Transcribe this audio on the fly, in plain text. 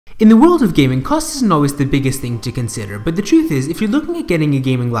In the world of gaming, cost isn't always the biggest thing to consider, but the truth is, if you're looking at getting a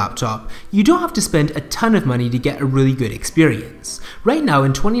gaming laptop, you don't have to spend a ton of money to get a really good experience. Right now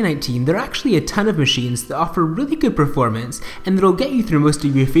in 2019, there are actually a ton of machines that offer really good performance and that'll get you through most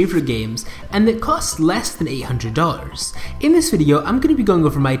of your favorite games, and that cost less than $800. In this video, I'm going to be going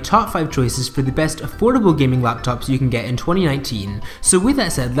over my top 5 choices for the best affordable gaming laptops you can get in 2019, so with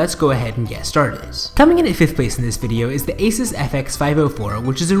that said, let's go ahead and get started. Coming in at 5th place in this video is the Asus FX504,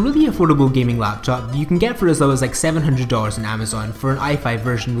 which is a really affordable gaming laptop that you can get for as low as like $700 on Amazon for an i5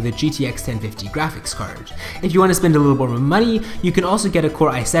 version with a GTX 1050 graphics card. If you want to spend a little more money, you can also get a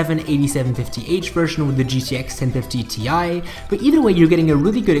Core i7-8750H version with the GTX 1050 Ti, but either way you're getting a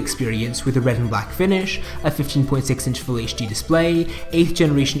really good experience with a red and black finish, a 15.6-inch Full HD display, 8th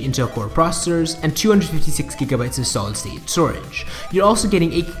generation Intel Core processors, and 256GB of solid state storage. You're also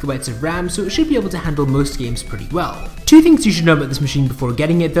getting 8GB of RAM, so it should be able to handle most games pretty well. Two things you should know about this machine before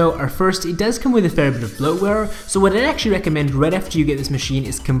getting it though are, first, it does come with a fair bit of bloatware, so what I'd actually recommend right after you get this machine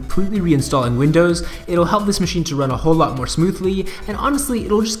is completely reinstalling Windows. It'll help this machine to run a whole lot more smoothly, and honestly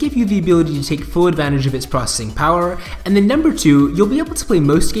it'll just give you the ability to take full advantage of its processing power. And then number 2, you'll be able to play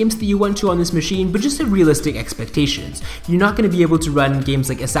most games that you want to on this machine, but just have realistic expectations. You're not going to be able to run games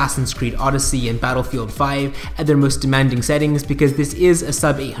like Assassin's Creed Odyssey and Battlefield 5 at their most demanding settings because this is a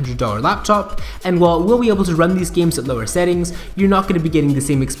sub $800 laptop, and while it will be able to run these games at lower settings, you're not going to be getting the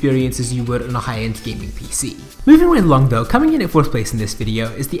same experience as you would on a high-end gaming PC. Moving right along though, coming in at 4th place in this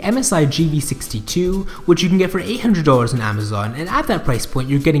video is the MSI GV62, which you can get for $800 on Amazon, and at that price point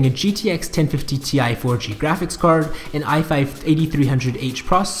you're getting a GTX 1050 Ti 4G graphics card, an i5 8300H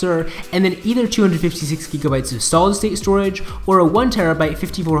processor, and then either 256GB of solid state storage or a 1TB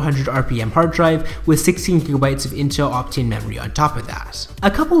 5400 RPM hard drive with 16GB of Intel Optane memory on top of that.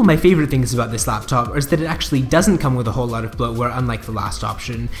 A couple of my favorite things about this laptop is that it actually doesn't come with a whole lot of bloatware unlike the last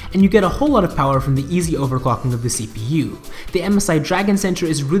option, and you get a whole lot of power from the easy overclocking of the CPU. The MSI Dragon Center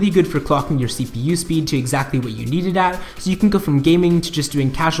is really good for clocking your CPU speed to exactly what you need it at, so you can go from gaming to just doing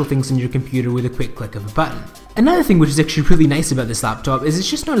casual things on your computer with a quick click of a button. Another thing which is actually really nice about this laptop is it's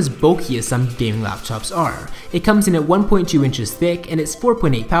just not as bulky as some gaming laptops are. It comes in at 1.2 inches thick and it's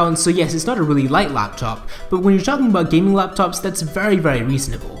 4.8 pounds, so yes, it's not a really light laptop, but when you're talking about gaming laptops, that's very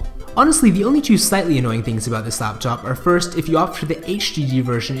reasonable. Honestly, the only two slightly annoying things about this laptop are, first, if you opt for the HDD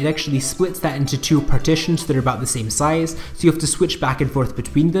version, it actually splits that into 2 partitions that are about the same size, so you have to switch back and forth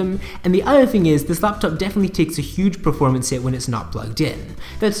between them, and the other thing is, this laptop definitely takes a huge performance hit when it's not plugged in.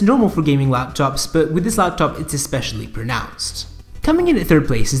 That's normal for gaming laptops, but with this laptop it's especially pronounced. Coming in at 3rd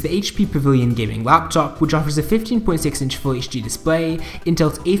place is the HP Pavilion gaming laptop, which offers a 15.6-inch Full HD display,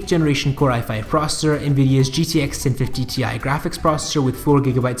 Intel's 8th generation Core i5 processor, Nvidia's GTX 1050 Ti graphics processor with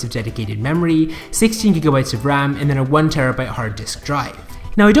 4GB of dedicated memory, 16GB of RAM, and then a 1TB hard disk drive.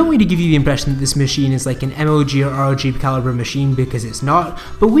 Now, I don't want to give you the impression that this machine is like an MOG or ROG caliber machine, because it's not,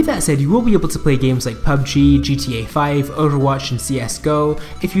 but with that said, you will be able to play games like PUBG, GTA 5, Overwatch, and CSGO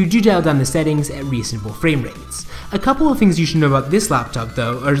if you do dial down the settings at reasonable frame rates. A couple of things you should know about this laptop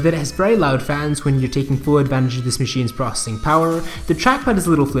though are that it has very loud fans when you're taking full advantage of this machine's processing power, the trackpad is a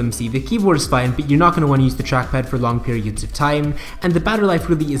little flimsy, the keyboard is fine, but you're not going to want to use the trackpad for long periods of time, and the battery life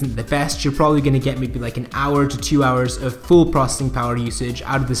really isn't the best. You're probably going to get maybe like an hour to 2 hours of full processing power usage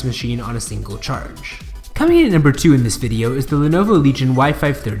out of this machine on a single charge. Coming in at number 2 in this video is the Lenovo Legion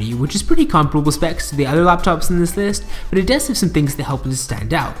Y530, which is pretty comparable specs to the other laptops in this list, but it does have some things that help it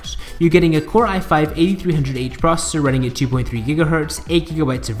stand out. You're getting a Core i5 8300H processor running at 2.3GHz,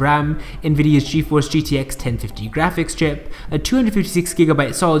 8GB of RAM, Nvidia's GeForce GTX 1050 graphics chip, a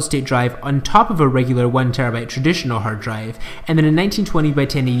 256GB solid state drive on top of a regular 1TB traditional hard drive, and then a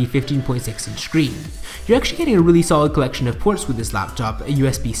 1920x1080 15.6-inch screen. You're actually getting a really solid collection of ports with this laptop, a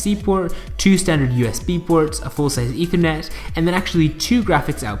USB-C port, 2 standard USB ports, a full-size Ethernet, and then actually 2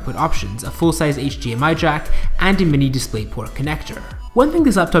 graphics output options, a full-size HDMI jack, and a mini DisplayPort connector. One thing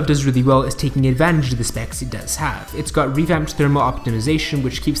this laptop does really well is taking advantage of the specs it does have. It's got revamped thermal optimization,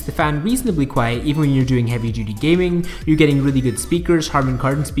 which keeps the fan reasonably quiet even when you're doing heavy duty gaming. You're getting really good speakers, Harman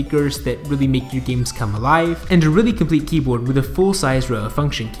Kardon speakers that really make your games come alive, and a really complete keyboard with a full-size row of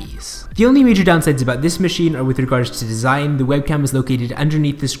function keys. The only major downsides about this machine are with regards to design. The webcam is located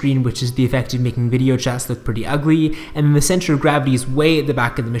underneath the screen, which is the effect of making video chats look pretty ugly, and then the center of gravity is way at the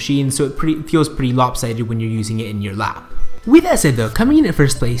back of the machine, so it feels pretty lopsided when you're using it in your lap. With that said though, coming in at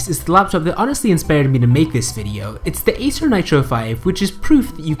first place is the laptop that honestly inspired me to make this video. It's the Acer Nitro 5, which is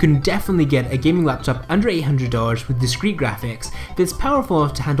proof that you can definitely get a gaming laptop under $800 with discrete graphics that's powerful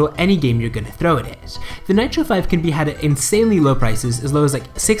enough to handle any game you're going to throw at it. The Nitro 5 can be had at insanely low prices, as low as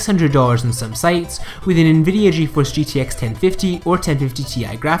like $600 on some sites, with an Nvidia GeForce GTX 1050 or 1050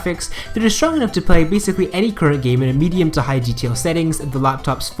 Ti graphics that are strong enough to play basically any current game in a medium to high detail settings at the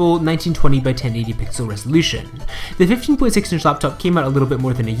laptop's full 1920 by 1080 pixel resolution. The 15.6-inch laptop came out a little bit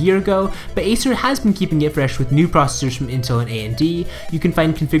more than a year ago, but Acer has been keeping it fresh with new processors from Intel and AMD. You can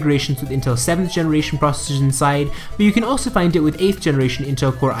find configurations with Intel 7th generation processors inside, but you can also find it with 8th generation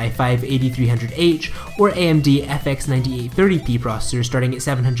Intel Core i5-8300H or AMD FX 9830P processors starting at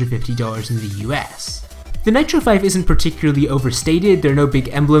 $750 in the US. The Nitro 5 isn't particularly overstated, there are no big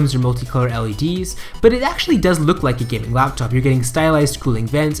emblems or multicolor LEDs, but it actually does look like a gaming laptop. You're getting stylized cooling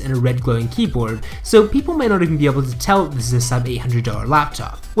vents and a red glowing keyboard, so people might not even be able to tell this is a sub $800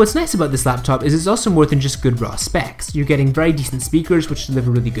 laptop. What's nice about this laptop is it's also more than just good raw specs. You're getting very decent speakers which deliver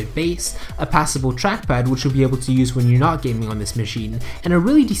really good bass, a passable trackpad which you'll be able to use when you're not gaming on this machine, and a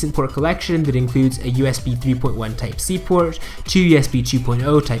really decent port collection that includes a USB 3.1 Type-C port, 2 USB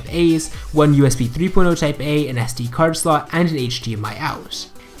 2.0 Type-A's, 1 USB 3.0 Type-A, an SD card slot, and an HDMI out.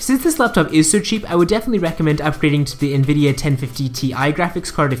 Since this laptop is so cheap, I would definitely recommend upgrading to the Nvidia 1050 Ti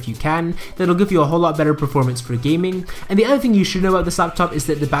graphics card if you can. That'll give you a whole lot better performance for gaming. And the other thing you should know about this laptop is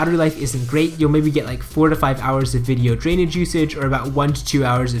that the battery life isn't great. You'll maybe get like 4 to 5 hours of video drainage usage or about 1 to 2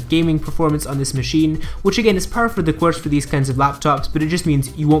 hours of gaming performance on this machine, which again is par for the course for these kinds of laptops, but it just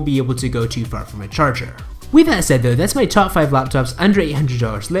means you won't be able to go too far from a charger. With that said though, that's my top 5 laptops under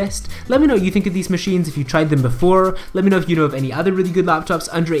 $800 list. Let me know what you think of these machines if you tried them before. Let me know if you know of any other really good laptops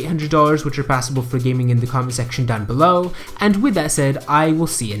under $800 which are passable for gaming in the comment section down below. And with that said, I will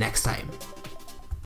see you next time.